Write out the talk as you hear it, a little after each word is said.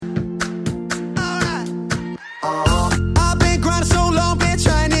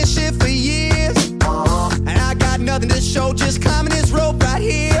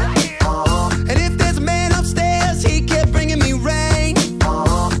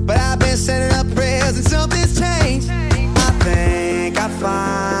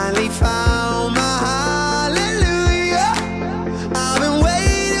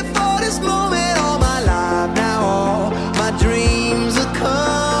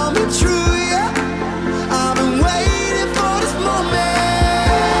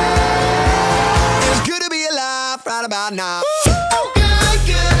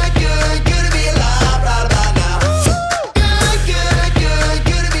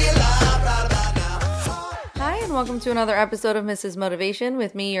welcome to another episode of Mrs. Motivation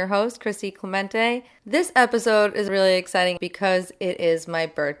with me, your host, Christy Clemente. This episode is really exciting because it is my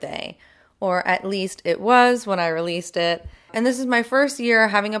birthday, or at least it was when I released it. And this is my first year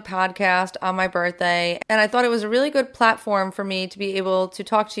having a podcast on my birthday, and I thought it was a really good platform for me to be able to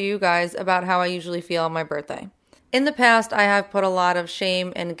talk to you guys about how I usually feel on my birthday. In the past, I have put a lot of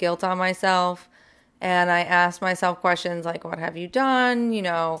shame and guilt on myself, and I asked myself questions like, what have you done?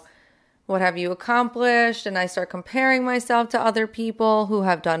 What have you accomplished? And I start comparing myself to other people who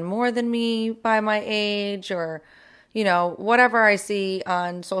have done more than me by my age, or, whatever I see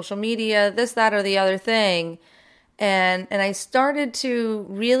on social media, this, that, or the other thing. And I started to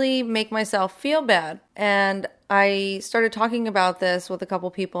really make myself feel bad. And I started talking about this with a couple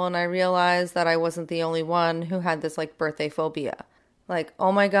people, and I realized that I wasn't the only one who had this birthday phobia.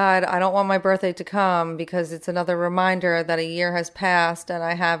 Oh my God, I don't want my birthday to come because it's another reminder that a year has passed and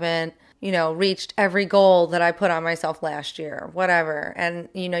I haven't reached every goal that I put on myself last year, whatever. And,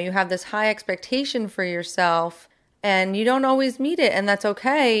 you have this high expectation for yourself and you don't always meet it, and that's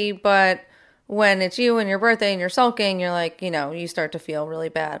okay. But when it's you and your birthday and you're sulking, you're you start to feel really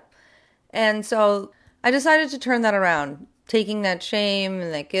bad. And so I decided to turn that around, taking that shame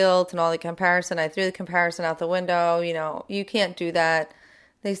and that guilt and all the comparison. I threw the comparison out the window. You can't do that.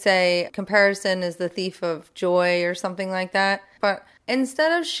 They say comparison is the thief of joy or something like that. But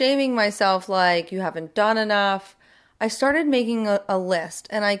instead of shaming myself like you haven't done enough, I started making a list.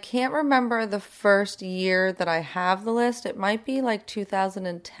 And I can't remember the first year that I have the list. It might be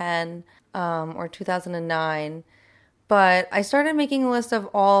 2010 or 2009. But I started making a list of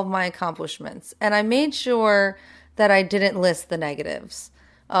all of my accomplishments. And I made sure that I didn't list the negatives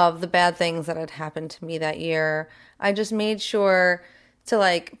of the bad things that had happened to me that year. I just made sure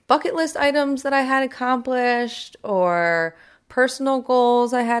to bucket list items that I had accomplished, or personal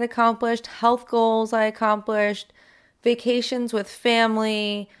goals I had accomplished, health goals I accomplished, vacations with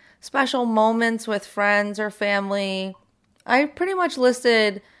family, special moments with friends or family. I pretty much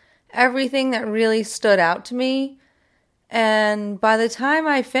listed everything that really stood out to me. And by the time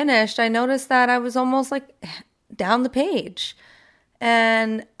I finished, I noticed that I was almost down the page.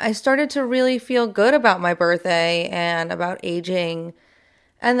 And I started to really feel good about my birthday and about aging.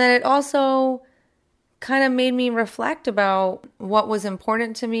 And then it also kind of made me reflect about what was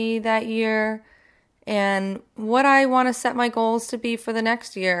important to me that year and what I want to set my goals to be for the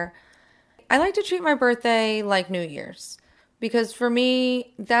next year. I like to treat my birthday like New Year's, because for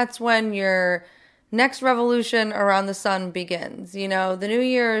me, that's when your next revolution around the sun begins. The new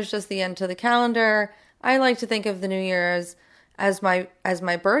year is just the end to the calendar. I like to think of the new year as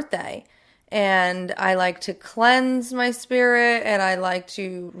my birthday. And I like to cleanse my spirit, and I like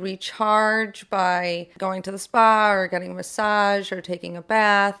to recharge by going to the spa or getting a massage or taking a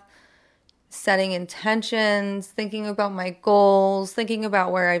bath, setting intentions, thinking about my goals, thinking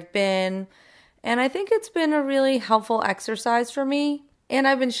about where I've been. And I think it's been a really helpful exercise for me. And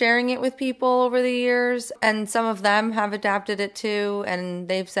I've been sharing it with people over the years, and some of them have adapted it too, and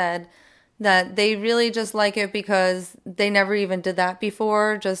they've said that they really just like it because they never even did that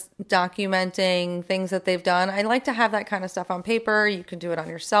before, just documenting things that they've done. I like to have that kind of stuff on paper. You can do it on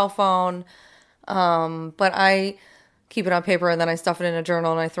your cell phone, but I keep it on paper and then I stuff it in a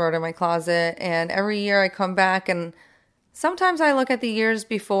journal and I throw it in my closet. And every year I come back, and sometimes I look at the years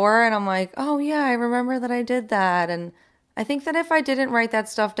before and I'm like, oh yeah, I remember that I did that. And I think that if I didn't write that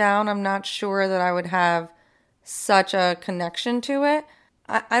stuff down, I'm not sure that I would have such a connection to it.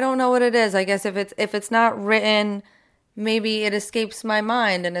 I don't know what it is. I guess if it's not written, maybe it escapes my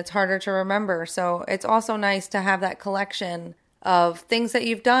mind and it's harder to remember. So it's also nice to have that collection of things that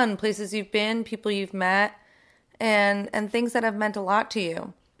you've done, places you've been, people you've met, and things that have meant a lot to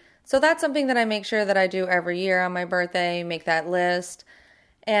you. So that's something that I make sure that I do every year on my birthday, make that list.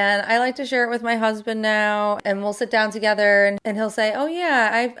 And I like to share it with my husband now, and we'll sit down together and he'll say, oh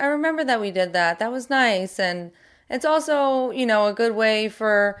yeah, I remember that we did that. That was nice. And it's also, a good way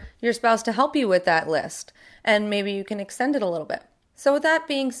for your spouse to help you with that list, and maybe you can extend it a little bit. So with that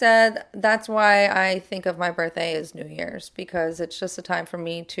being said, that's why I think of my birthday as New Year's, because it's just a time for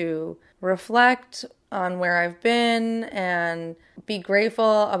me to reflect on where I've been and be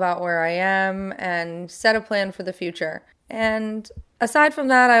grateful about where I am and set a plan for the future. And aside from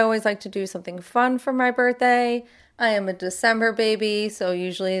that, I always like to do something fun for my birthday. I am a December baby, so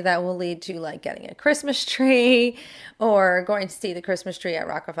usually that will lead to getting a Christmas tree or going to see the Christmas tree at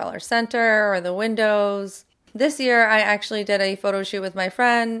Rockefeller Center or the windows. This year, I actually did a photo shoot with my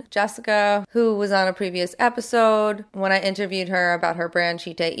friend, Jessica, who was on a previous episode when I interviewed her about her brand,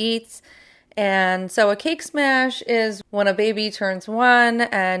 Cheat Day Eats. And so a cake smash is when a baby turns 1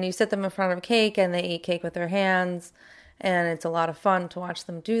 and you sit them in front of a cake and they eat cake with their hands. And it's a lot of fun to watch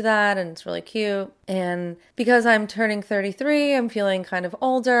them do that, and it's really cute. And because I'm turning 33, I'm feeling kind of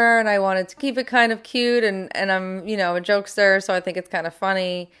older, and I wanted to keep it kind of cute, and I'm, a jokester, so I think it's kind of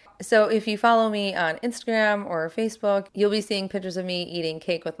funny. So if you follow me on Instagram or Facebook, you'll be seeing pictures of me eating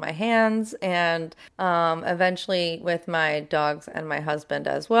cake with my hands, and eventually with my dogs and my husband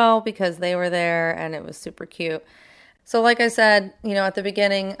as well, because they were there, and it was super cute. So like I said, at the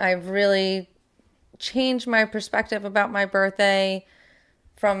beginning, I've really changed my perspective about my birthday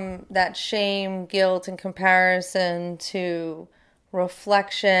from that shame, guilt, and comparison to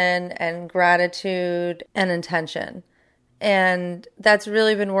reflection and gratitude and intention. And that's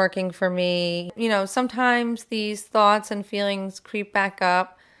really been working for me. Sometimes these thoughts and feelings creep back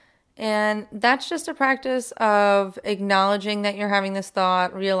up, and that's just a practice of acknowledging that you're having this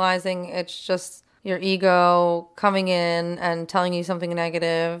thought, realizing it's just your ego coming in and telling you something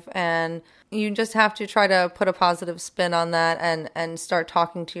negative, and you just have to try to put a positive spin on that and start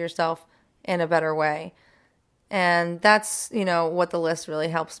talking to yourself in a better way. And that's, what the list really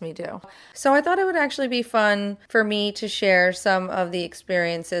helps me do. So I thought it would actually be fun for me to share some of the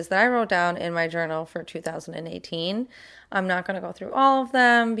experiences that I wrote down in my journal for 2018. I'm not going to go through all of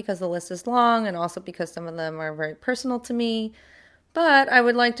them because the list is long, and also because some of them are very personal to me. But I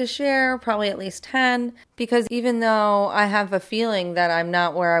would like to share probably at least 10, because even though I have a feeling that I'm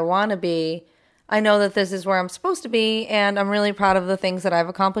not where I want to be, I know that this is where I'm supposed to be, and I'm really proud of the things that I've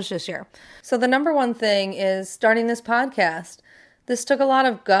accomplished this year. So the number one thing is starting this podcast. This took a lot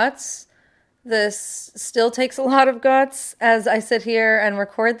of guts. This still takes a lot of guts as I sit here and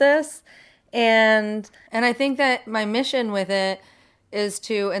record this. And I think that my mission with it is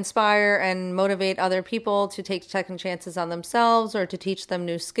to inspire and motivate other people to take second chances on themselves, or to teach them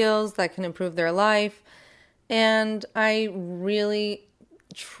new skills that can improve their life. And I really,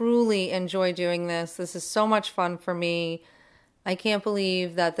 truly enjoy doing this. This is so much fun for me. I can't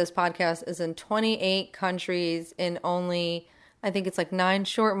believe that this podcast is in 28 countries in only, I think it's like 9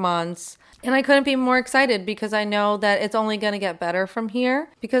 short months. And I couldn't be more excited, because I know that it's only going to get better from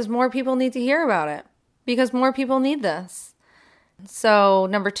here, because more people need to hear about it, because more people need this. So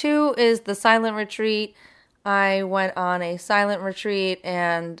number 2 is the silent retreat. I went on a silent retreat,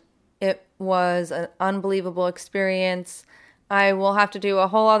 and it was an unbelievable experience. I will have to do a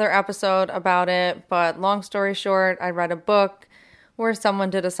whole other episode about it, but long story short, I read a book where someone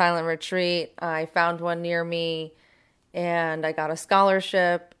did a silent retreat. I found one near me, and I got a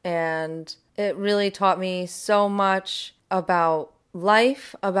scholarship, and it really taught me so much about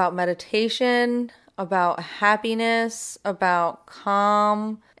life, about meditation, about happiness, about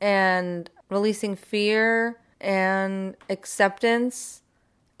calm, and releasing fear and acceptance,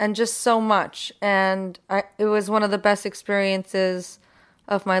 and just so much. And it was one of the best experiences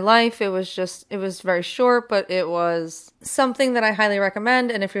of my life. It was very short, but it was something that I highly recommend.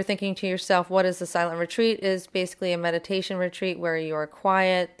 And if you're thinking to yourself, what is the silent retreat? It is basically a meditation retreat where you are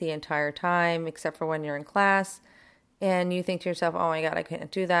quiet the entire time, except for when you're in class. And you think to yourself, oh my God, I can't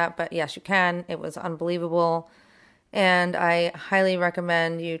do that. But yes, you can. It was unbelievable. And I highly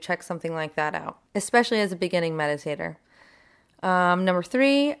recommend you check something like that out, especially as a beginning meditator. Number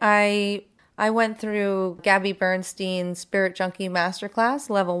 3, I went through Gabby Bernstein's Spirit Junkie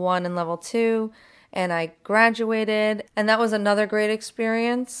Masterclass, level 1 and level 2, and I graduated. And that was another great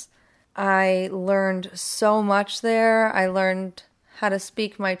experience. I learned so much there. I learned how to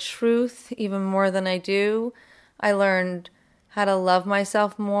speak my truth even more than I do. I learned how to love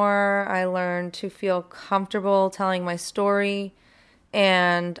myself more. I learned to feel comfortable telling my story.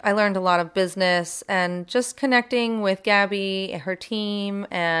 And I learned a lot of business, and just connecting with Gabby, her team,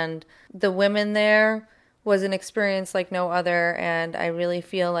 and the women there was an experience like no other. And I really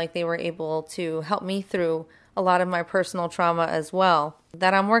feel like they were able to help me through a lot of my personal trauma as well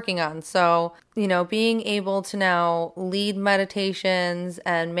that I'm working on. So, being able to now lead meditations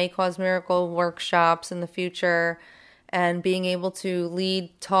and May Cause Miracle workshops in the future, and being able to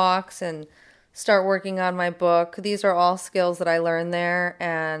lead talks and start working on my book. These are all skills that I learned there,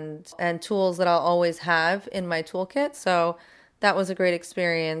 and tools that I'll always have in my toolkit. So that was a great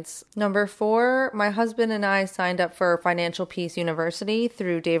experience. Number 4, my husband and I signed up for Financial Peace University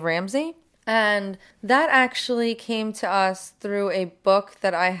through Dave Ramsey. And that actually came to us through a book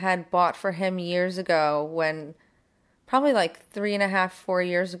that I had bought for him years ago, when probably like 3.5, 4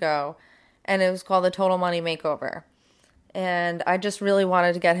 years ago. And it was called The Total Money Makeover. And I just really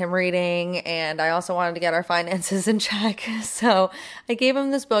wanted to get him reading, and I also wanted to get our finances in check. So I gave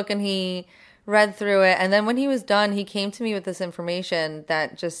him this book, and he read through it. And then when he was done, he came to me with this information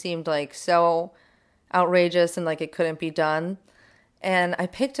that just seemed like so outrageous and like it couldn't be done. And I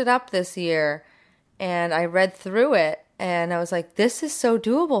picked it up this year and I read through it and I was like, this is so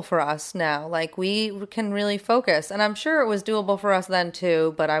doable for us now. Like we can really focus. And I'm sure it was doable for us then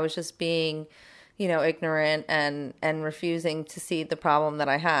too, but I was just being, ignorant and refusing to see the problem that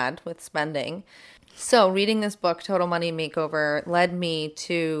I had with spending. So reading this book, Total Money Makeover, led me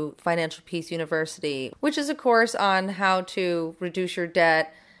to Financial Peace University, which is a course on how to reduce your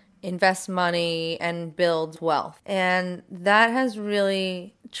debt, invest money, and build wealth. And that has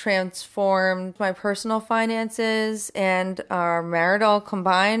really transformed my personal finances and our marital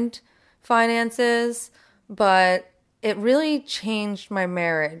combined finances, but it really changed my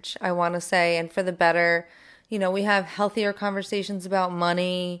marriage, I want to say, and for the better. We have healthier conversations about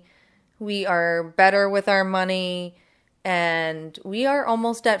money. We are better with our money, and we are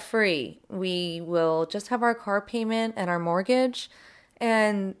almost debt free. We will just have our car payment and our mortgage,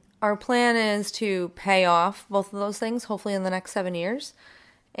 and our plan is to pay off both of those things, hopefully in the next 7 years.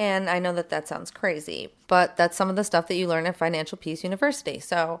 And I know that sounds crazy, but that's some of the stuff that you learn at Financial Peace University.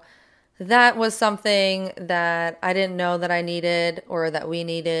 So that was something that I didn't know that I needed or that we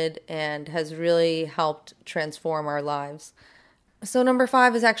needed, and has really helped transform our lives. So number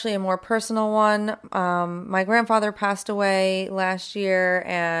 5 is actually a more personal one. My grandfather passed away last year,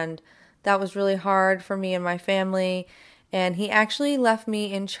 and that was really hard for me and my family. And he actually left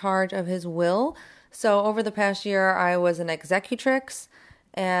me in charge of his will. So over the past year, I was an executrix,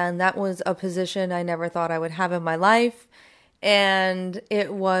 and that was a position I never thought I would have in my life. And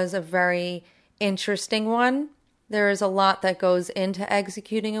it was a very interesting one. There is a lot that goes into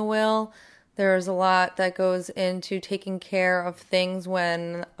executing a will. There's a lot that goes into taking care of things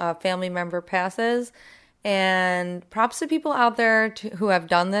when a family member passes. And props to people out there who have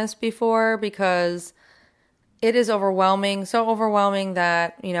done this before, because it is overwhelming, so overwhelming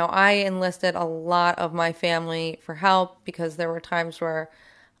that, I enlisted a lot of my family for help because there were times where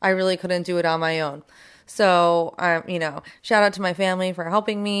I really couldn't do it on my own. So, shout out to my family for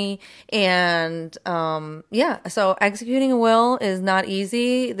helping me. And, so executing a will is not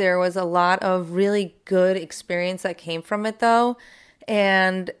easy. There was a lot of really good experience that came from it though.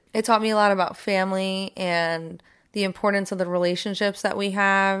 And it taught me a lot about family and the importance of the relationships that we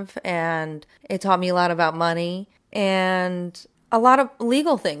have. And it taught me a lot about money and a lot of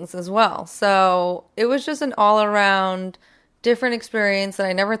legal things as well. So it was just an all around different experience that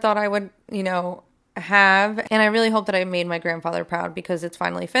I never thought I would, have. And I really hope that I made my grandfather proud, because it's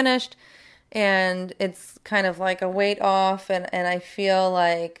finally finished and it's kind of like a weight off, and I feel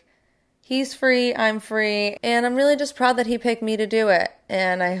like he's free, I'm free, and I'm really just proud that he picked me to do it.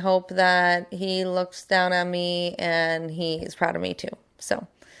 And I hope that he looks down on me and he's proud of me too. So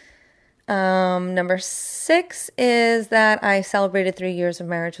number 6 is that I celebrated 3 years of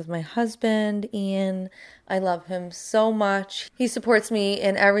marriage with my husband, Ian. I love him so much. He supports me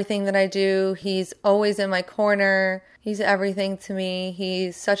in everything that I do. He's always in my corner. He's everything to me.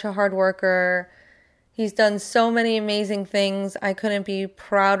 He's such a hard worker. He's done so many amazing things. I couldn't be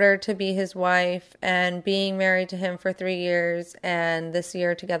prouder to be his wife, and being married to him for 3 years, and this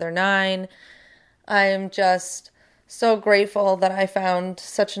year together 9. I'm just so grateful that I found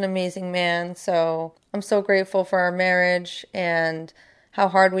such an amazing man. So I'm so grateful for our marriage and how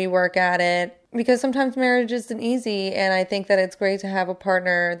hard we work at it, because sometimes marriage isn't easy, and I think that it's great to have a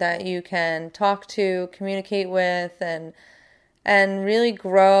partner that you can talk to, communicate with, and really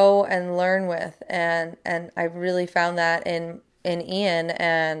grow and learn with. And I really found that in Ian,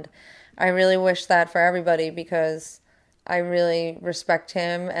 and I really wish that for everybody, because I really respect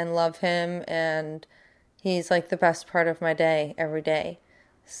him and love him, and he's like the best part of my day every day.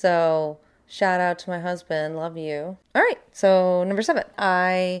 So shout out to my husband. Love you. All right. So number 7,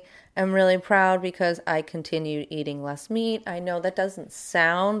 I am really proud because I continued eating less meat. I know that doesn't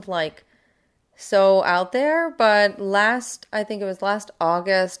sound like so out there, but I think it was last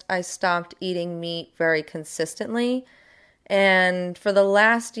August, I stopped eating meat very consistently. And for the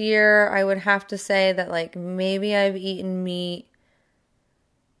last year, I would have to say that like maybe I've eaten meat,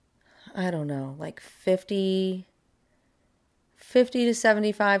 I don't know, like 50 to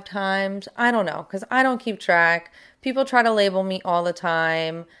 75 times. I don't know, because I don't keep track. People try to label me all the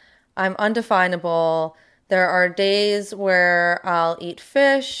time. I'm undefinable. There are days where I'll eat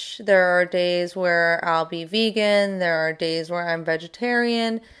fish. There are days where I'll be vegan. There are days where I'm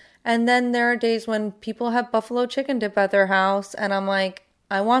vegetarian. And then there are days when people have buffalo chicken dip at their house, and I'm like,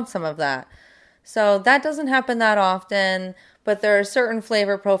 I want some of that. So that doesn't happen that often, but there are certain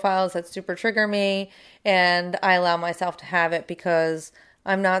flavor profiles that super trigger me, and I allow myself to have it because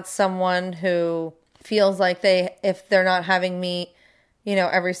I'm not someone who feels like if they're not having meat,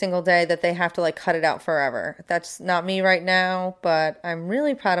 every single day, that they have to like cut it out forever. That's not me right now, but I'm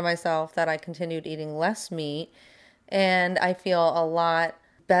really proud of myself that I continued eating less meat, and I feel a lot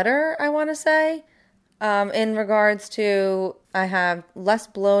better, I want to say, in regards to I have less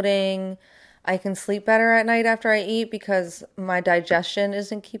bloating. I can sleep better at night after I eat because my digestion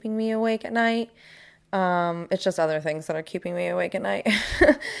isn't keeping me awake at night. It's just other things that are keeping me awake at night.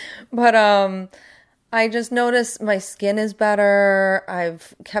 But I just noticed my skin is better.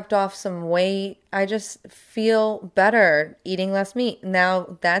 I've kept off some weight. I just feel better eating less meat.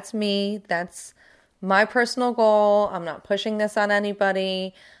 Now, that's me. That's my personal goal. I'm not pushing this on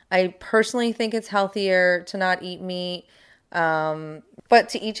anybody. I personally think it's healthier to not eat meat. But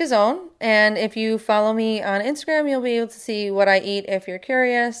to each his own. And if you follow me on Instagram, you'll be able to see what I eat if you're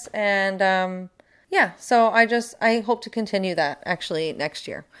curious. And yeah, so I hope to continue that actually next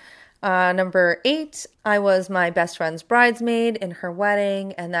year. Number 8, I was my best friend's bridesmaid in her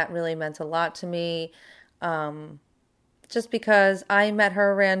wedding, and that really meant a lot to me. Just because I met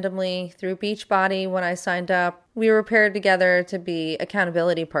her randomly through Beachbody when I signed up. We were paired together to be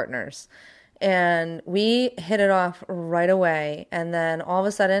accountability partners, and we hit it off right away. And then all of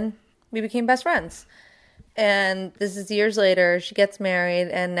a sudden, we became best friends. And this is years later. She gets married,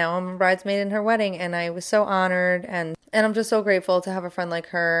 and now I'm a bridesmaid in her wedding, and I was so honored, and I'm just so grateful to have a friend like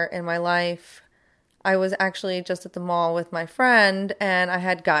her in my life. I was actually just at the mall with my friend, and I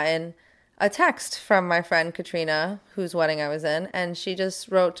had gotten a text from my friend Katrina, whose wedding I was in, and she just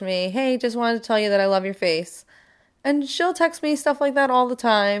wrote to me, "Hey, just wanted to tell you that I love your face." And she'll text me stuff like that all the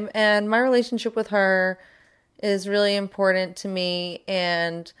time, and my relationship with her is really important to me,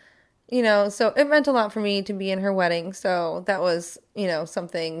 and so it meant a lot for me to be in her wedding. So that was,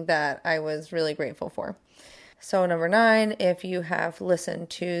 something that I was really grateful for. So number 9, if you have listened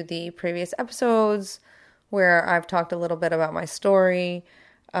to the previous episodes where I've talked a little bit about my story,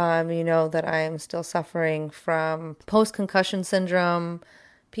 you know that I am still suffering from post-concussion syndrome,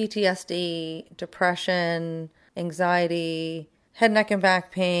 PTSD, depression, anxiety, head, neck, and back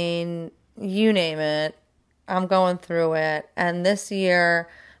pain, you name it. I'm going through it. And this year,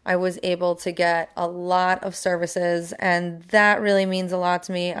 I was able to get a lot of services, and that really means a lot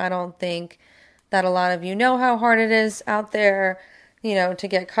to me. I don't think that a lot of you know how hard it is out there, to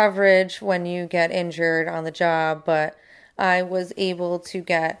get coverage when you get injured on the job, but I was able to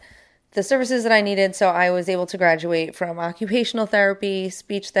get the services that I needed, so I was able to graduate from occupational therapy,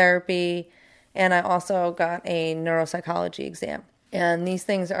 speech therapy, and I also got a neuropsychology exam. And these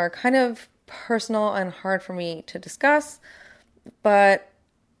things are kind of personal and hard for me to discuss, but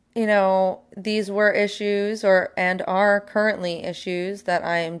these were issues and are currently issues that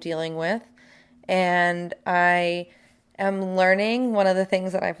I am dealing with. And I am learning, one of the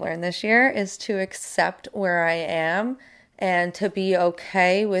things that I've learned this year is to accept where I am and to be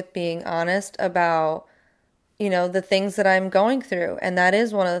okay with being honest about, the things that I'm going through. And that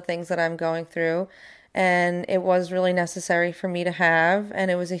is one of the things that I'm going through. And it was really necessary for me to have, and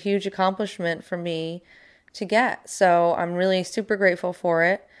it was a huge accomplishment for me to get. So I'm really super grateful for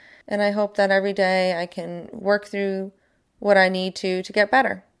it. And I hope that every day I can work through what I need to get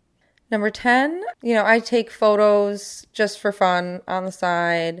better. Number 10, I take photos just for fun on the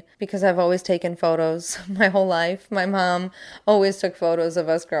side because I've always taken photos my whole life. My mom always took photos of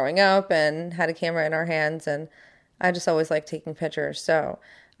us growing up and had a camera in our hands, and I just always like taking pictures. So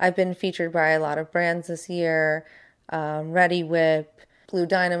I've been featured by a lot of brands this year, Ready Whip, Blue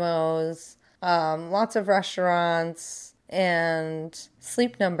Dynamos, lots of restaurants, and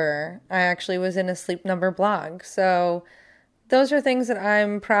Sleep Number. I actually was in a Sleep Number blog. So those are things that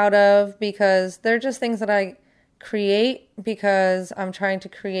I'm proud of because they're just things that I create because I'm trying to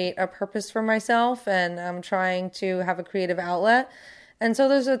create a purpose for myself and I'm trying to have a creative outlet. And so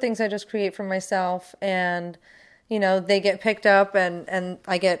those are things I just create for myself, and they get picked up and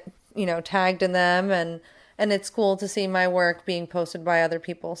I get tagged in them, and it's cool to see my work being posted by other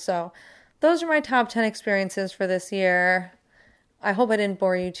people. So those are my top 10 experiences for this year. I hope I didn't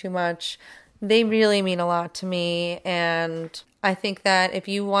bore you too much. They really mean a lot to me, and I think that if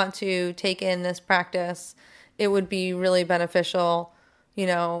you want to take in this practice, it would be really beneficial,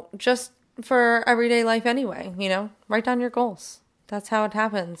 just for everyday life anyway. Write down your goals. That's how it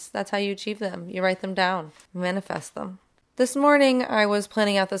happens. That's how you achieve them. You write them down, manifest them. This morning, I was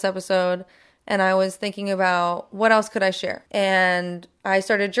planning out this episode, and I was thinking about what else could I share. And I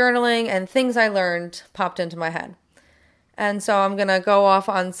started journaling, and things I learned popped into my head. And so I'm going to go off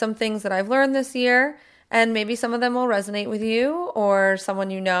on some things that I've learned this year, and maybe some of them will resonate with you or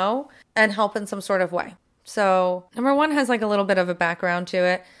someone you know and help in some sort of way. So number one has like a little bit of a background to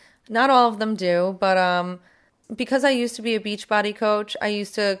it. Not all of them do, but because I used to be a Beachbody coach, I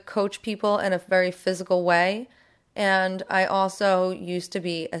used to coach people in a very physical way. And I also used to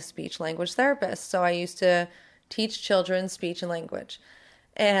be a speech language therapist. So I used to teach children speech and language.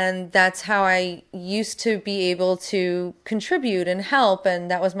 And that's how I used to be able to contribute and help.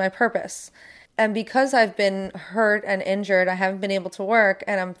 And that was my purpose. And because I've been hurt and injured, I haven't been able to work.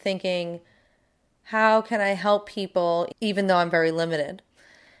 And I'm thinking, how can I help people even though I'm very limited?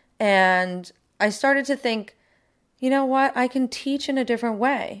 And I started to think, you know what? I can teach in a different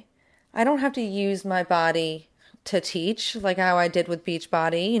way. I don't have to use my body to teach like how I did with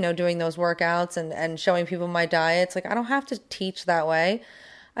Beachbody, doing those workouts and showing people my diets. Like, I don't have to teach that way.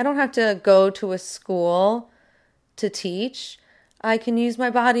 I don't have to go to a school to teach. I can use my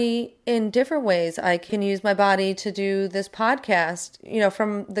body in different ways. I can use my body to do this podcast,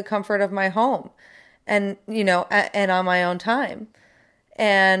 from the comfort of my home and, and on my own time.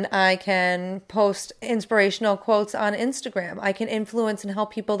 And I can post inspirational quotes on Instagram. I can influence and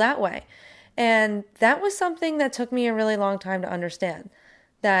help people that way. And that was something that took me a really long time to understand,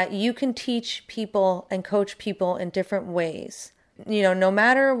 that you can teach people and coach people in different ways. No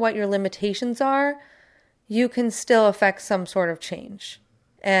matter what your limitations are, you can still affect some sort of change.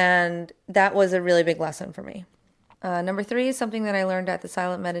 And that was a really big lesson for me. Number 3 is something that I learned at the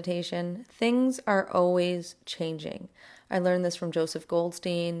silent meditation. Things are always changing. I learned this from Joseph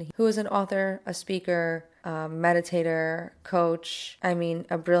Goldstein, who is an author, a speaker, meditator, coach. I mean,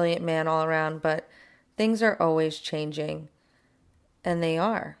 a brilliant man all around, but things are always changing. And they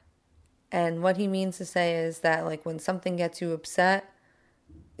are. And what he means to say is that, like, when something gets you upset,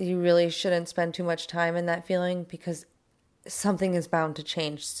 you really shouldn't spend too much time in that feeling because something is bound to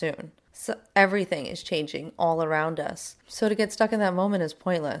change soon. So everything is changing all around us. So to get stuck in that moment is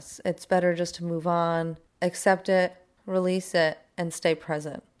pointless. It's better just to move on, accept it, release it, and stay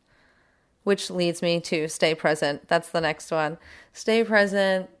present. Which leads me to stay present. That's the next one. Stay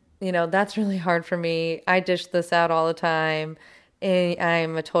present, that's really hard for me. I dish this out all the time.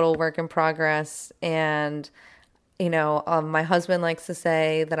 I'm a total work in progress. And, my husband likes to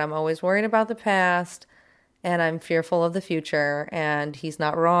say that I'm always worried about the past and I'm fearful of the future. And he's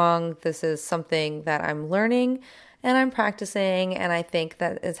not wrong. This is something that I'm learning and I'm practicing. And I think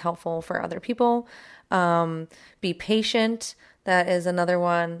that is helpful for other people. Be patient. That is another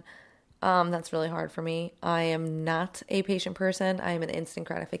one. That's really hard for me. I am not a patient person. I am an instant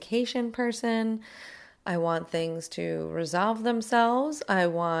gratification person. I want things to resolve themselves. I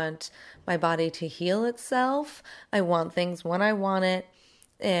want my body to heal itself. I want things when I want it.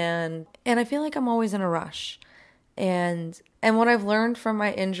 And I feel like I'm always in a rush. And what I've learned from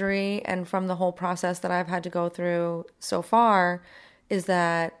my injury and from the whole process that I've had to go through so far is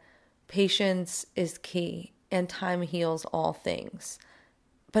that patience is key and time heals all things.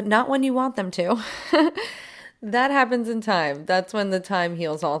 But not when you want them to. That happens in time. That's when the time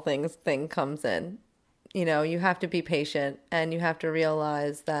heals all things thing comes in. You have to be patient and you have to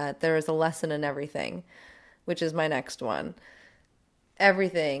realize that there is a lesson in everything, which is my next one.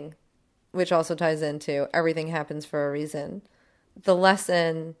 Everything, which also ties into everything happens for a reason. The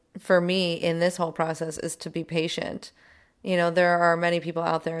lesson for me in this whole process is to be patient. There are many people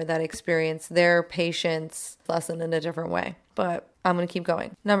out there that experience their patience lesson in a different way, but I'm going to keep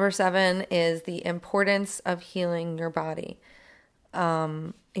going. Number 7 is the importance of healing your body.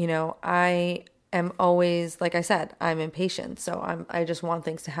 I am always, like I said, I'm impatient. So I just want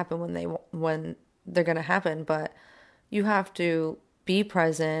things to happen when they're going to happen, but you have to be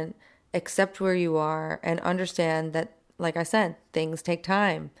present, accept where you are, and understand that, like I said, things take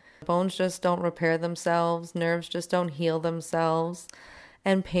time. Bones just don't repair themselves. Nerves just don't heal themselves.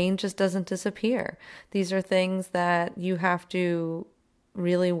 And pain just doesn't disappear. These are things that you have to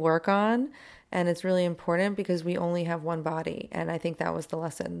really work on. And it's really important because we only have one body. And I think that was the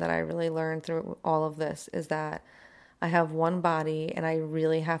lesson that I really learned through all of this, is that I have one body and I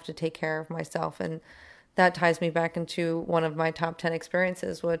really have to take care of myself. And that ties me back into one of my top 10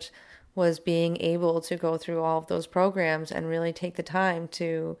 experiences, which was being able to go through all of those programs and really take the time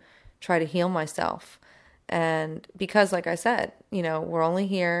to try to heal myself. And because, like I said, we're only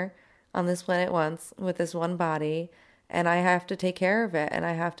here on this planet once with this one body, and I have to take care of it, and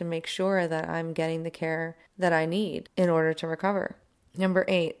I have to make sure that I'm getting the care that I need in order to recover. Number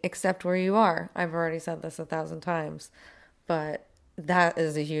 8, accept where you are. I've already said this 1,000 times, but that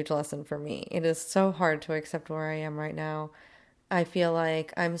is a huge lesson for me. It is so hard to accept where I am right now. I feel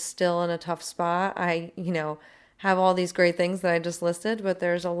like I'm still in a tough spot. I, have all these great things that I just listed, but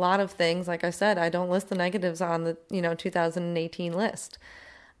there's a lot of things, like I said, I don't list the negatives on the, 2018 list.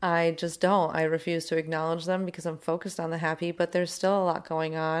 I just don't. I refuse to acknowledge them because I'm focused on the happy, but there's still a lot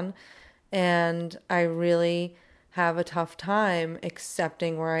going on. And I really have a tough time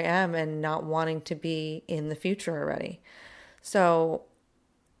accepting where I am and not wanting to be in the future already. So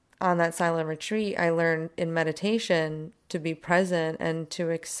on that silent retreat, I learned in meditation to be present and to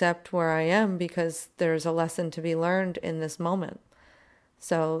accept where I am because there's a lesson to be learned in this moment.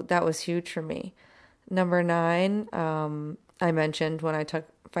 So that was huge for me. Number 9, I mentioned when I took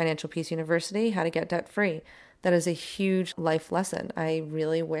Financial Peace University, how to get debt free. That is a huge life lesson. I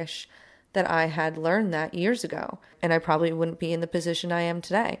really wish that I had learned that years ago, and I probably wouldn't be in the position I am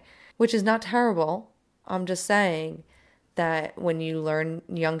today, which is not terrible. I'm just saying that when you learn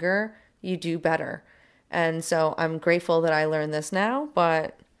younger, you do better. And so I'm grateful that I learned this now,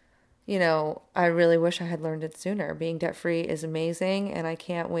 but I really wish I had learned it sooner. Being debt free is amazing, and I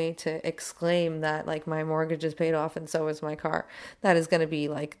can't wait to exclaim that like my mortgage is paid off and so is my car. That is going to be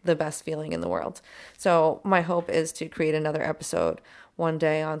like the best feeling in the world. So my hope is to create another episode one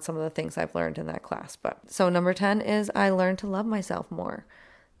day on some of the things I've learned in that class. But so number 10 is I learned to love myself more.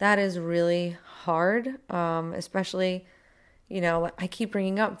 That is really hard, especially I keep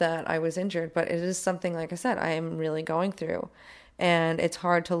bringing up that I was injured, but it is something, like I said, I am really going through. And it's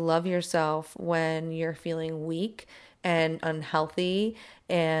hard to love yourself when you're feeling weak and unhealthy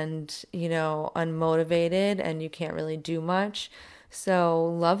and, unmotivated and you can't really do much. So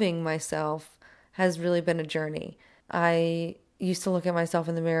loving myself has really been a journey. I used to look at myself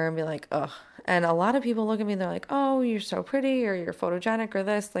in the mirror and be like, ugh. And a lot of people look at me and they're like, oh, you're so pretty or you're photogenic or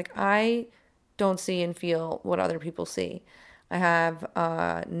this. Like, I don't see and feel what other people see. I have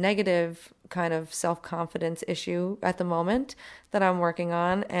a negative kind of self-confidence issue at the moment that I'm working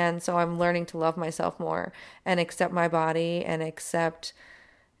on. And so I'm learning to love myself more and accept my body and accept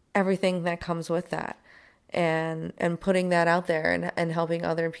everything that comes with that. And putting that out there and helping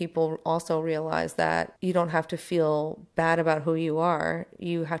other people also realize that you don't have to feel bad about who you are.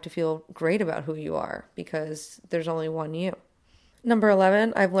 You have to feel great about who you are because there's only one you. Number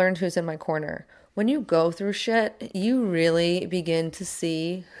 11, I've learned who's in my corner. When you go through shit, you really begin to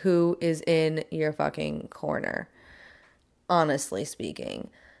see who is in your fucking corner. Honestly speaking,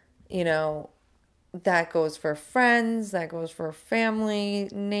 that goes for friends, that goes for family,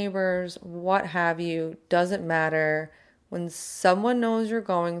 neighbors, what have you, doesn't matter. When someone knows you're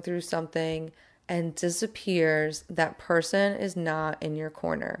going through something and disappears, that person is not in your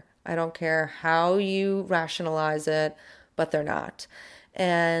corner. I don't care how you rationalize it, but they're not.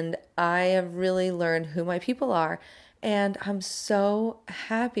 And I have really learned who my people are. And I'm so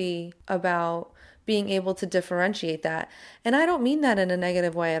happy about being able to differentiate that. And I don't mean that in a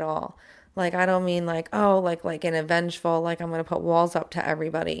negative way at all. Like, I don't mean like, oh, like an vengeful, like I'm going to put walls up to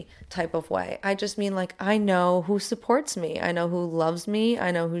everybody type of way. I just mean like, I know who supports me. I know who loves me.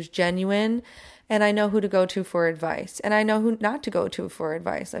 I know who's genuine. And I know who to go to for advice. And I know who not to go to for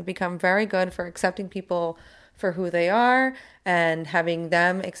advice. I've become very good for accepting people for who they are and having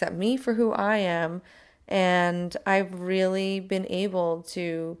them accept me for who I am. And I've really been able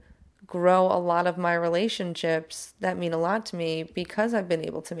to grow a lot of my relationships that mean a lot to me because I've been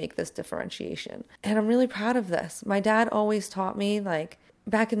able to make this differentiation. And I'm really proud of this. My dad always taught me, like,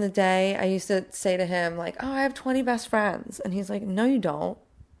 back in the day, I used to say to him, like, oh, I have 20 best friends. And he's like, no, you don't.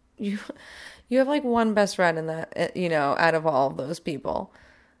 You have like one best friend in that, out of all of those people.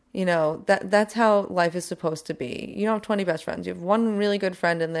 That's how life is supposed to be. You don't have 20 best friends. You have one really good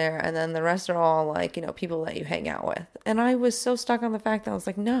friend in there, and then the rest are all like, people that you hang out with. And I was so stuck on the fact that I was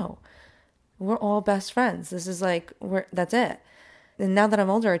like, no, we're all best friends. This is like, that's it. And now that I'm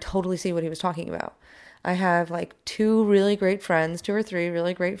older, I totally see what he was talking about. I have like 2 really great friends, 2 or 3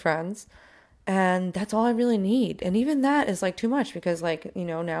 really great friends, and that's all I really need. And even that is like too much because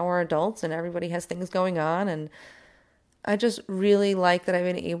now we're adults and everybody has things going on, and I just really like that I've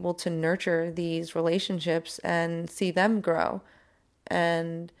been able to nurture these relationships and see them grow.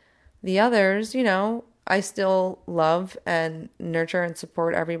 And the others, I still love and nurture and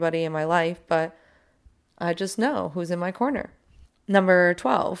support everybody in my life, but I just know who's in my corner. Number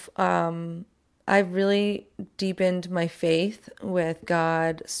 12, I've really deepened my faith with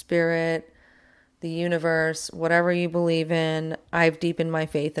God, Spirit, the universe, whatever you believe in. I've deepened my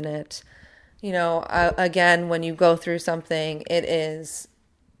faith in it. Again, when you go through something,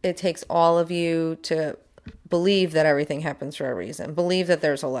 it takes all of you to believe that everything happens for a reason, believe that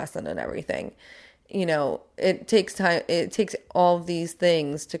there's a lesson in everything. It takes time. It takes all of these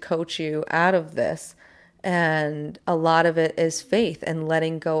things to coach you out of this. And a lot of it is faith and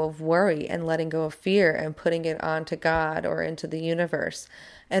letting go of worry and letting go of fear and putting it onto God or into the universe,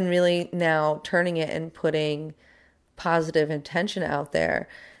 and really now turning it and putting positive intention out there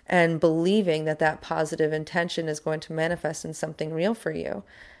and believing that that positive intention is going to manifest in something real for you.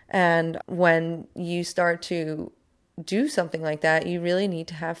 And when you start to do something like that, you really need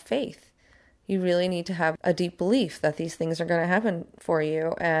to have faith. You really need to have a deep belief that these things are going to happen for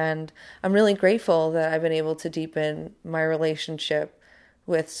you. And I'm really grateful that I've been able to deepen my relationship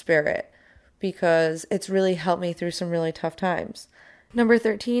with spirit, because it's really helped me through some really tough times. Number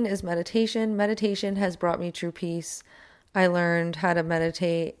 13 is meditation. Meditation has brought me true peace. I learned how to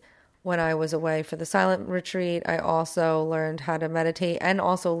meditate when I was away for the silent retreat. I also learned how to meditate and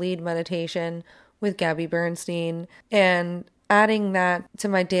also lead meditation with Gabby Bernstein. And adding that to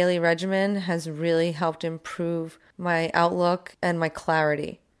my daily regimen has really helped improve my outlook and my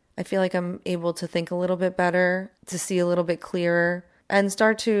clarity. I feel like I'm able to think a little bit better, to see a little bit clearer, and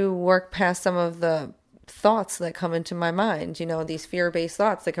start to work past some of the thoughts that come into my mind, these fear-based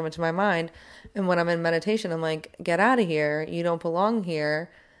thoughts that come into my mind. And when I'm in meditation, I'm like, get out of here. You don't belong here.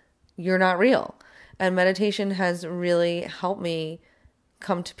 You're not real. And meditation has really helped me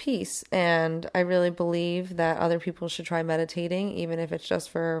come to peace. And I really believe that other people should try meditating, even if it's just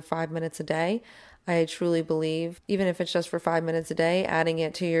for 5 minutes a day. I truly believe, even if it's just for 5 minutes a day, adding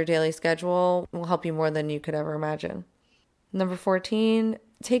it to your daily schedule will help you more than you could ever imagine. Number 14,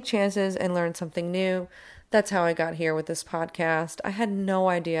 take chances and learn something new. That's how I got here with this podcast. I had no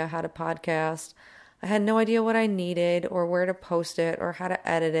idea how to podcast. I had no idea what I needed or where to post it or how to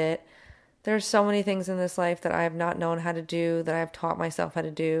edit it. There's so many things in this life that I have not known how to do, that I have taught myself how to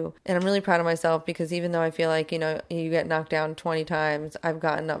do. And I'm really proud of myself, because even though I feel like, you get knocked down 20 times, I've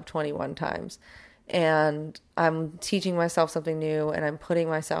gotten up 21 times. And I'm teaching myself something new, and I'm putting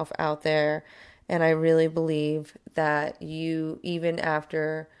myself out there. And I really believe that even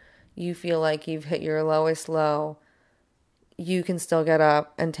after you feel like you've hit your lowest low, you can still get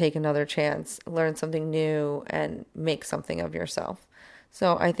up and take another chance, learn something new, and make something of yourself.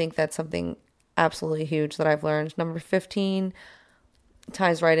 So I think that's something absolutely huge that I've learned. Number 15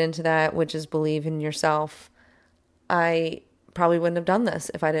 ties right into that, which is believe in yourself. I probably wouldn't have done this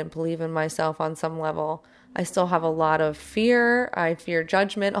if I didn't believe in myself on some level. I still have a lot of fear. I fear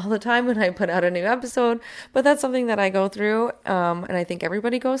judgment all the time when I put out a new episode, but that's something that I go through, and I think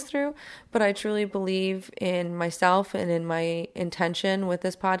everybody goes through. But I truly believe in myself and in my intention with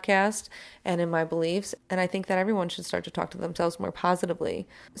this podcast and in my beliefs. And I think that everyone should start to talk to themselves more positively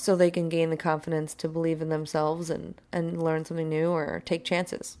so they can gain the confidence to believe in themselves and learn something new or take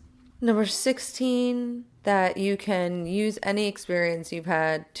chances. Number 16, that you can use any experience you've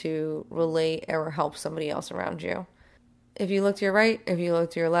had to relate or help somebody else around you. If you look to your right, if you look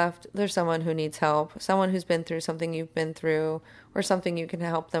to your left, there's someone who needs help, someone who's been through something you've been through, or something you can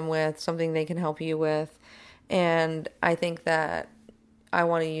help them with, something they can help you with. And I think that I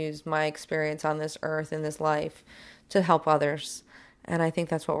want to use my experience on this earth, in this life, to help others. And I think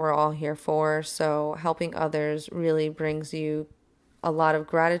that's what we're all here for. So helping others really brings you a lot of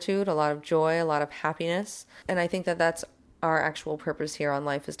gratitude, a lot of joy, a lot of happiness. And I think that that's our actual purpose here on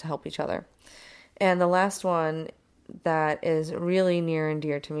life, is to help each other. And the last one that is really near and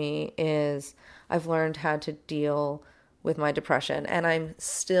dear to me is I've learned how to deal with my depression. And I'm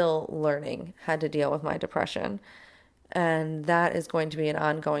still learning how to deal with my depression. And that is going to be an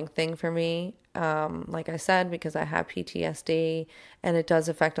ongoing thing for me. Like I said, because I have PTSD and it does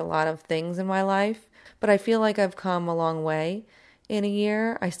affect a lot of things in my life. But I feel like I've come a long way in a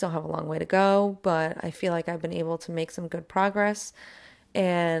year. I still have a long way to go, but I feel like I've been able to make some good progress.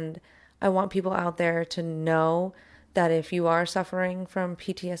 And I want people out there to know that if you are suffering from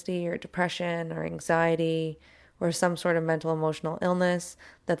PTSD or depression or anxiety or some sort of mental emotional illness,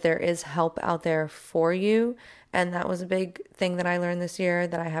 that there is help out there for you. And that was a big thing that I learned this year,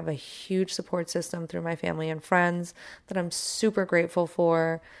 that I have a huge support system through my family and friends that I'm super grateful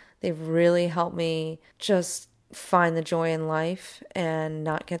for. They've really helped me just find the joy in life and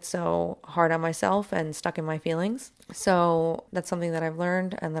not get so hard on myself and stuck in my feelings. So that's something that I've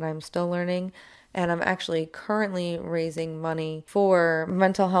learned and that I'm still learning. And I'm actually currently raising money for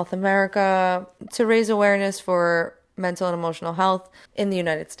Mental Health America to raise awareness for mental and emotional health in the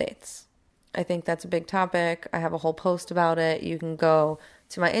United States. I think that's a big topic. I have a whole post about it. You can go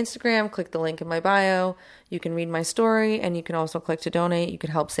to my Instagram, click the link in my bio. You can read my story, and you can also click to donate. You could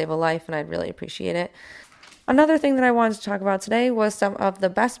help save a life, and I'd really appreciate it. Another thing that I wanted to talk about today was some of the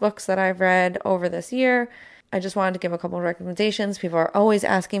best books that I've read over this year. I just wanted to give a couple of recommendations. People are always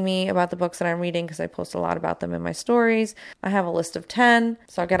asking me about the books that I'm reading because I post a lot about them in my stories. I have a list of 10,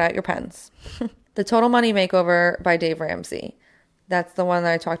 so get out your pens. The Total Money Makeover by Dave Ramsey. That's the one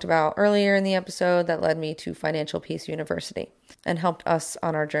that I talked about earlier in the episode that led me to Financial Peace University and helped us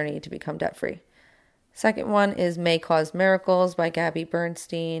on our journey to become debt-free. Second one is May Cause Miracles by Gabby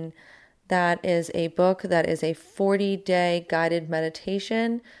Bernstein. That is a book that is a 40-day guided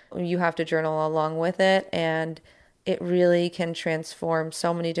meditation. You have to journal along with it, and it really can transform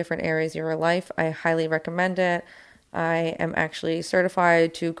so many different areas of your life. I highly recommend it. I am actually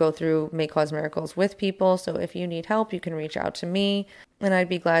certified to go through May Cause Miracles with people, so if you need help, you can reach out to me, and I'd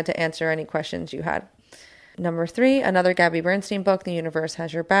be glad to answer any questions you had. Number 3, another Gabby Bernstein book, The Universe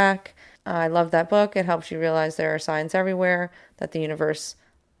Has Your Back. I love that book. It helps you realize there are signs everywhere that the universe,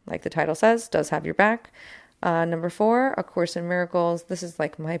 like the title says, does have your back. Number 4, A Course in Miracles. This is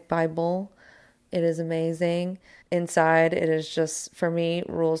like my Bible. It is amazing. Inside, it is just, for me,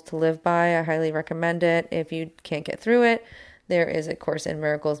 rules to live by. I highly recommend it. If you can't get through it, there is A Course in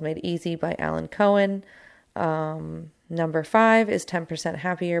Miracles Made Easy by Alan Cohen. Number 5 is 10%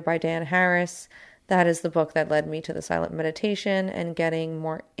 Happier by Dan Harris. That is the book that led me to the silent meditation and getting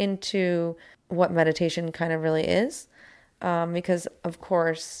more into what meditation kind of really is. Because, of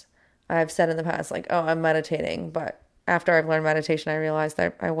course, I've said in the past, like, oh, I'm meditating. But after I've learned meditation, I realized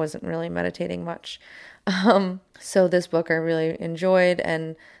that I wasn't really meditating much. So this book I really enjoyed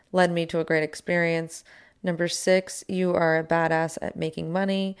and led me to a great experience. Number 6, You Are a Badass at Making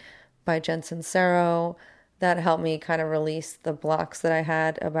Money by Jen Sincero. That helped me kind of release the blocks that I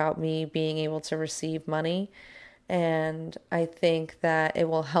had about me being able to receive money. And I think that it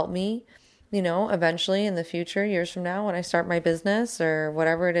will help me, eventually in the future, years from now, when I start my business or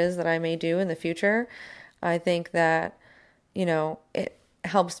whatever it is that I may do in the future. I think that, it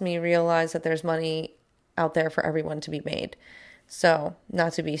helps me realize that there's money out there for everyone to be made. So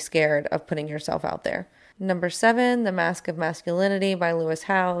not to be scared of putting yourself out there. Number 7, The Mask of Masculinity by Lewis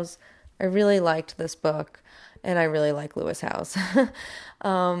Howes. I really liked this book, and I really like Lewis Howes.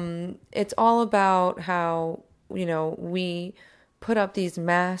 It's all about how, we put up these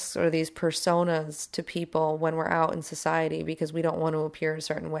masks or these personas to people when we're out in society because we don't want to appear a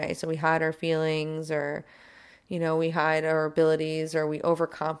certain way. So we hide our feelings, or, we hide our abilities, or we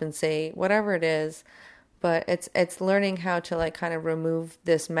overcompensate, whatever it is. But it's learning how to kind of remove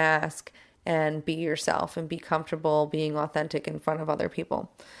this mask and be yourself and be comfortable being authentic in front of other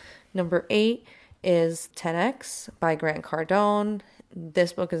people. Number 8 is 10X by Grant Cardone.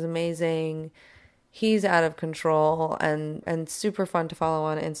 This book is amazing. He's out of control and super fun to follow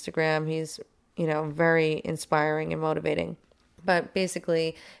on Instagram. He's, very inspiring and motivating. But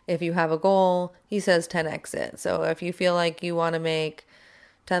basically, if you have a goal, he says 10X it. So if you feel like you want to make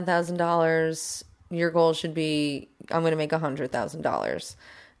 $10,000, your goal should be, I'm going to make $100,000.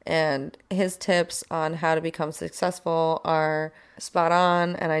 And his tips on how to become successful are spot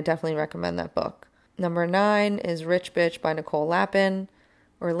on, and I definitely recommend that book. Number 9 is Rich Bitch by Nicole Lapin,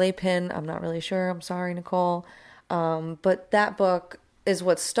 or Lapin. I'm not really sure. I'm sorry, Nicole. But that book is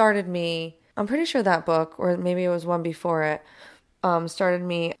what started me. I'm pretty sure that book, or maybe it was one before it, started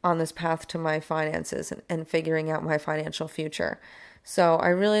me on this path to my finances and figuring out my financial future. So I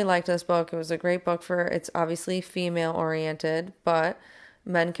really liked this book. It was a great book it's obviously female oriented, but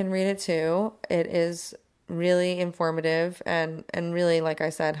men can read it too. It is really informative and really, like I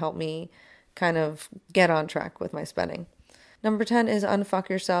said, helped me kind of get on track with my spending. Number 10 is Unfuck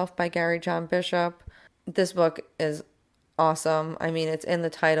Yourself by Gary John Bishop. This book is awesome. I mean, it's in the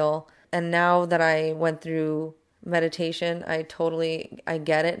title. And now that I went through meditation, I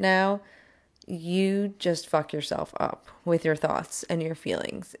get it now. You just fuck yourself up with your thoughts and your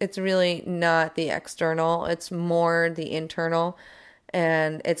feelings. It's really not the external. It's more the internal.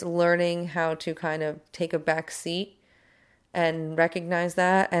 And it's learning how to kind of take a back seat and recognize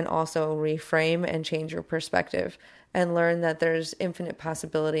that, and also reframe and change your perspective and learn that there's infinite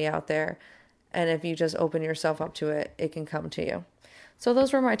possibility out there. And if you just open yourself up to it, it can come to you. So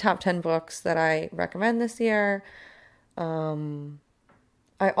those were my top 10 books that I recommend this year.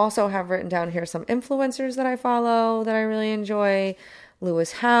 I also have written down here some influencers that I follow that I really enjoy.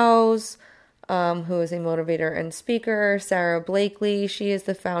 Lewis Howes, who is a motivator and speaker. Sarah Blakely, she is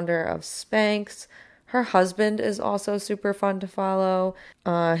the founder of Spanx. Her husband is also super fun to follow.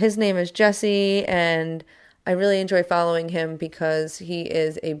 His name is Jesse, and I really enjoy following him because he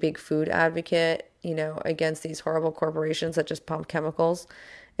is a big food advocate, against these horrible corporations that just pump chemicals.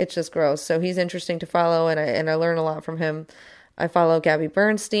 It's just gross. So he's interesting to follow, and I learn a lot from him. I follow Gabby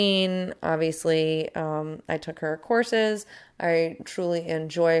Bernstein. Obviously, I took her courses. I truly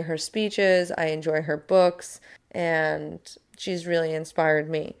enjoy her speeches. I enjoy her books, and she's really inspired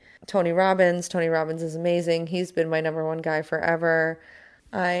me. Tony Robbins is amazing. He's been my number one guy forever.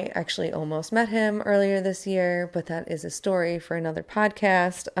 I actually almost met him earlier this year, but that is a story for another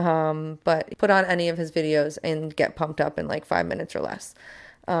podcast. But put on any of his videos and get pumped up in like 5 minutes or less.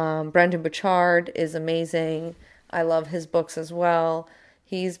 Brendan Burchard is amazing. I love his books as well.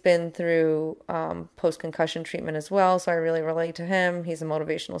 He's been through post-concussion treatment as well, so I really relate to him. He's a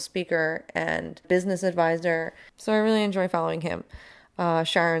motivational speaker and business advisor, so I really enjoy following him.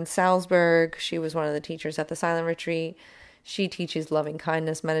 Sharon Salzberg, she was one of the teachers at the Silent Retreat. She teaches loving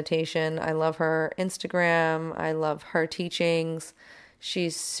kindness meditation. I love her Instagram. I love her teachings.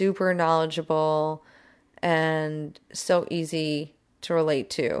 She's super knowledgeable and so easy to relate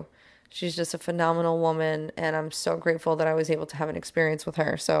to. She's just a phenomenal woman, and I'm so grateful that I was able to have an experience with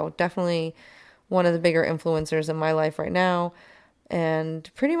her. So definitely one of the bigger influencers in my life right now. And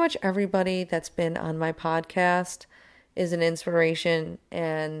pretty much everybody that's been on my podcast is an inspiration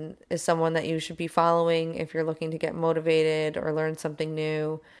and is someone that you should be following if you're looking to get motivated or learn something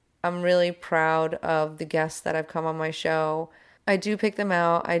new. I'm really proud of the guests that have come on my show. I do pick them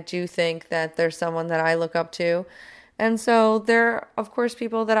out. I do think that there's someone that I look up to. And so there are, of course,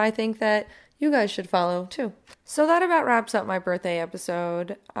 people that I think that you guys should follow too. So that about wraps up my birthday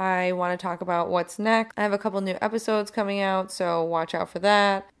episode. I want to talk about what's next. I have a couple new episodes coming out, so watch out for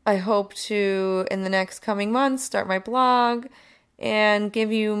that. I hope to, in the next coming months, start my blog and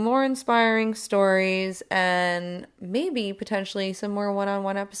give you more inspiring stories and maybe potentially some more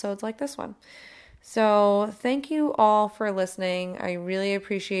one-on-one episodes like this one. So thank you all for listening. I really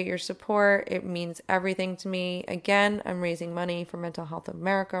appreciate your support. It means everything to me. Again, I'm raising money for Mental Health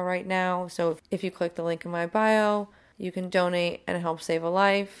America right now. So if you click the link in my bio, you can donate and help save a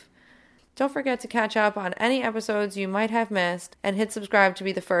life. Don't forget to catch up on any episodes you might have missed and hit subscribe to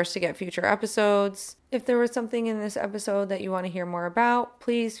be the first to get future episodes. If there was something in this episode that you want to hear more about,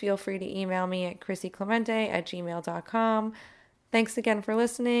 please feel free to email me at chrissyclemente@gmail.com. Thanks again for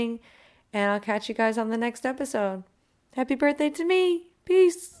listening. And I'll catch you guys on the next episode. Happy birthday to me.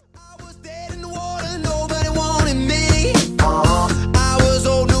 Peace. I was dead in the water, nobody wanted me. I was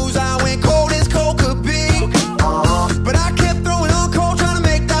old news, I went cold as cold could be. But I kept throwing on cold, trying to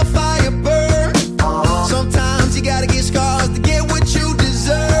make that fire burn. Sometimes you gotta get scars to get what you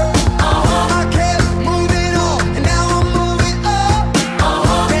deserve. I kept moving on, and now I'm moving up.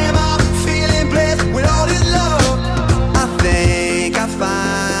 Damn, I'm feeling blessed with all this love. I think I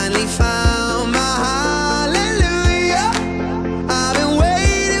finally found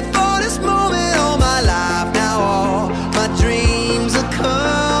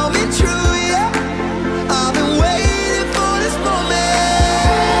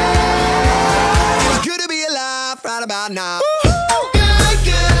about now.